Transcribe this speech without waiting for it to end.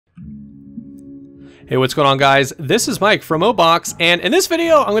Hey, what's going on, guys? This is Mike from MOBOX, and in this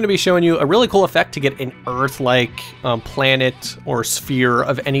video I'm going to be showing you a really cool effect to get an Earth-like planet or sphere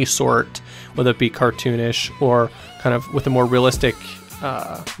of any sort, whether it be cartoonish or kind of with a more realistic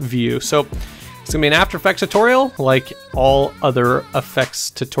view. So it's going to be an After Effects tutorial like all other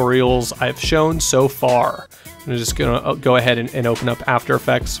effects tutorials I've shown so far. I'm just going to go ahead and open up After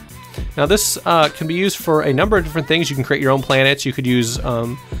Effects. Now this can be used for a number of different things. You can create your own planets. You could use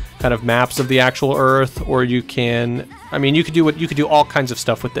kind of maps of the actual Earth, or you can, you could do all kinds of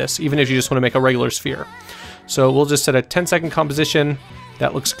stuff with this, even if you just want to make a regular sphere. So we'll just set a 10-second composition.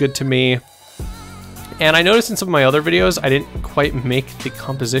 That looks good to me. And I noticed in some of my other videos, I didn't quite make the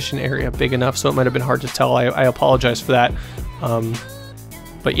composition area big enough, so it might have been hard to tell. I apologize for that.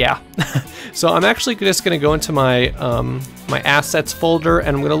 But yeah. So I'm actually just going to go into my my assets folder, and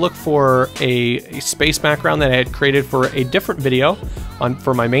I'm going to look for a space background that I had created for a different video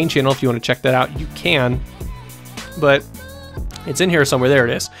for my main channel. If you want to check that out, you can. But it's in here somewhere. There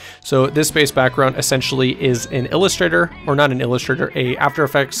it is. So this space background essentially is an Illustrator, or not an Illustrator, a After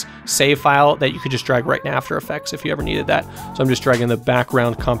Effects save file that you could just drag right in After Effects if you ever needed that. So I'm just dragging the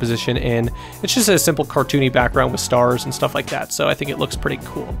background composition in. It's just a simple cartoony background with stars and stuff like that. So I think it looks pretty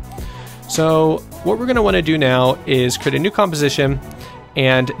cool. So what we're going to want to do now is create a new composition,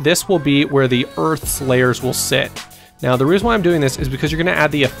 and this will be where the Earth's layers will sit. Now the reason why I'm doing this is because you're going to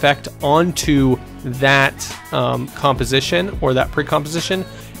add the effect onto that composition or that pre-composition,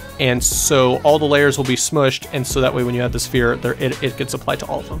 and so all the layers will be smushed, and so that way when you add the sphere, it gets applied to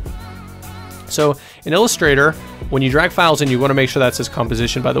all of them. So in Illustrator, when you drag files in, you want to make sure that says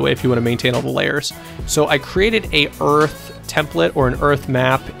composition, by the way, if you want to maintain all the layers. So I created a Earth template or an Earth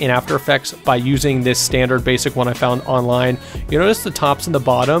map in After Effects by using this standard basic one I found online. You notice the tops and the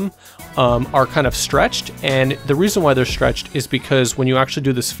bottom are kind of stretched, and the reason why they're stretched is because when you actually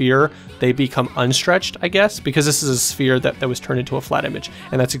do the sphere, they become unstretched, I guess, because this is a sphere that was turned into a flat image,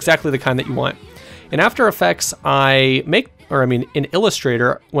 and that's exactly the kind that you want. In After Effects, in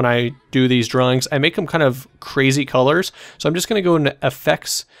Illustrator, when I do these drawings, I make them kind of crazy colors. So I'm just going to go into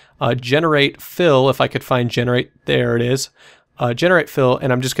Effects, Generate Fill, if I could find Generate, there it is. Generate Fill,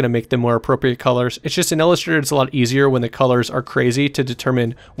 and I'm just going to make them more appropriate colors. It's just in Illustrator, it's a lot easier when the colors are crazy to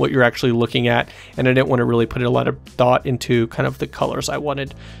determine what you're actually looking at, and I didn't want to really put a lot of thought into kind of the colors I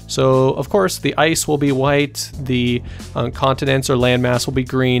wanted. So of course the ice will be white, the continents or landmass will be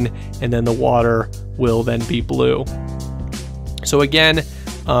green, and then the water will then be blue. So again,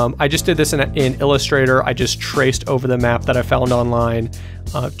 I just did this in Illustrator. I just traced over the map that I found online,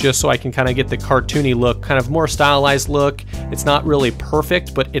 just so I can kind of get the cartoony look, kind of more stylized look. It's not really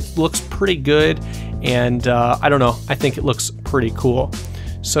perfect, but it looks pretty good, and I don't know, I think it looks pretty cool.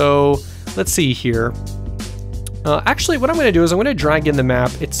 So let's see here. Actually, what I'm going to do is I'm going to drag in the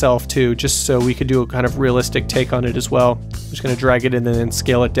map itself too, just so we could do a kind of realistic take on it as well. I'm just going to drag it in and then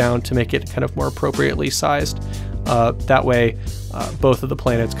scale it down to make it kind of more appropriately sized. That way, both of the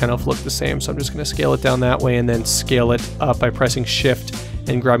planets kind of look the same. So I'm just going to scale it down that way and then scale it up by pressing Shift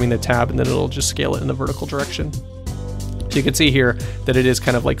and grabbing the tab, and then it'll just scale it in the vertical direction. So you can see here that it is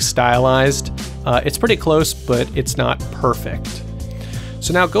kind of like stylized. It's pretty close, but it's not perfect.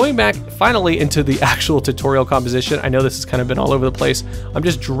 So now going back finally into the actual tutorial composition, I know this has kind of been all over the place. I'm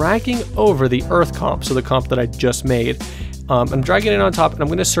just dragging over the Earth comp, so the comp that I just made. I'm dragging it on top, and I'm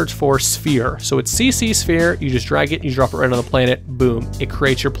going to search for sphere. So it's CC sphere. You just drag it and you drop it right on the planet. Boom, it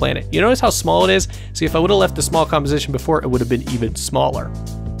creates your planet. You notice how small it is? See, if I would have left the small composition before, it would have been even smaller.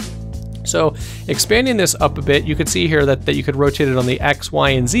 So expanding this up a bit, you can see here that you could rotate it on the X,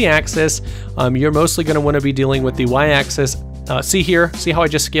 Y, and Z axis. You're mostly going to want to be dealing with the Y axis. See here, see how I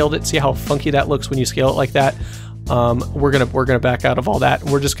just scaled it? See how funky that looks when you scale it like that? We're gonna back out of all that.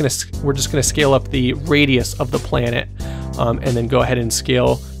 We're just gonna scale up the radius of the planet, and then go ahead and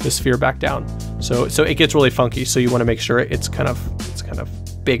scale the sphere back down. So it gets really funky. So you want to make sure it's kind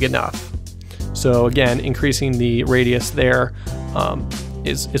of big enough. So again, increasing the radius there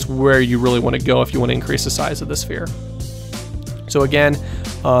is where you really want to go if you want to increase the size of the sphere. So again,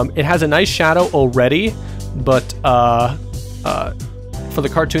 it has a nice shadow already, but for the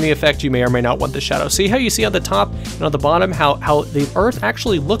cartoony effect, you may or may not want the shadow. See how you see on the top and on the bottom how the Earth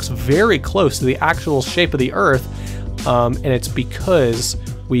actually looks very close to the actual shape of the Earth, and it's because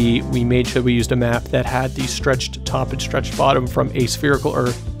we made sure we used a map that had the stretched top and stretched bottom from a spherical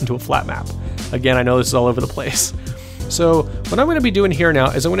Earth into a flat map. Again, I know this is all over the place. So what I'm going to be doing here now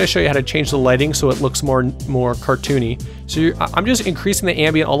is I'm going to show you how to change the lighting so it looks more cartoony. So I'm just increasing the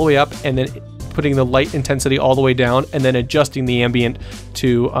ambient all the way up, and then putting the light intensity all the way down and then adjusting the ambient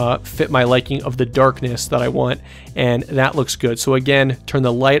to fit my liking of the darkness that I want, and that looks good. So again, turn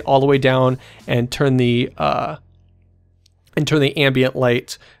the light all the way down and turn the ambient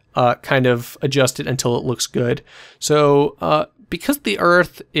light, kind of adjust it until it looks good. So because the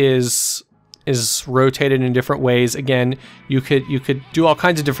Earth is rotated in different ways, again, you could do all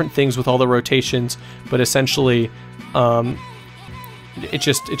kinds of different things with all the rotations, but essentially it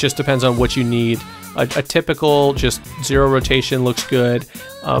just depends on what you need. A typical just 0 rotation looks good,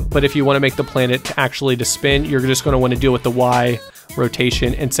 but if you want to make the planet to actually to spin, you're just going to want to deal with the Y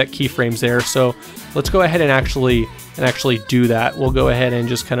rotation and set keyframes there. So let's go ahead and actually do that. We'll go ahead and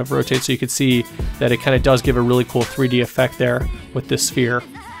just kind of rotate so you can see that it kind of does give a really cool 3D effect there with this sphere.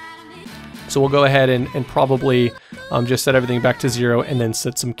 So we'll go ahead and probably just set everything back to 0 and then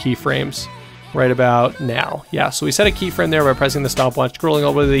set some keyframes right about now. Yeah, so we set a keyframe there by pressing the stopwatch, scrolling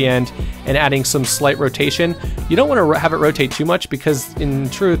over to the end, and adding some slight rotation. You don't want to have it rotate too much because in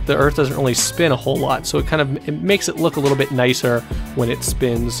truth, the Earth doesn't really spin a whole lot. So it makes it look a little bit nicer when it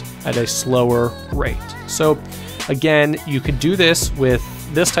spins at a slower rate. So again, you could do this with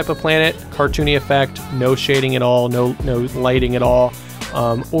this type of planet, cartoony effect, no shading at all, no lighting at all.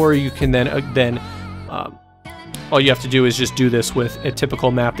 Or you can then all you have to do is just do this with a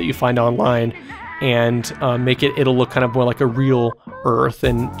typical map that you find online and it'll look kind of more like a real Earth,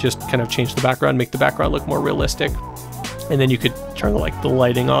 and just kind of change the background, make the background look more realistic. And then you could turn the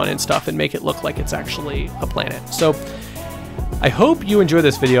lighting on and stuff and make it look like it's actually a planet. So I hope you enjoyed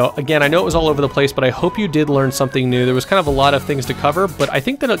this video. Again, I know it was all over the place, but I hope you did learn something new. There was kind of a lot of things to cover, but I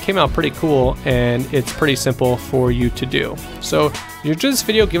think that it came out pretty cool, and it's pretty simple for you to do. So if you enjoyed this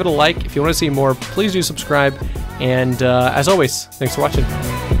video, give it a like. If you want to see more, please do subscribe. And as always, thanks for watching.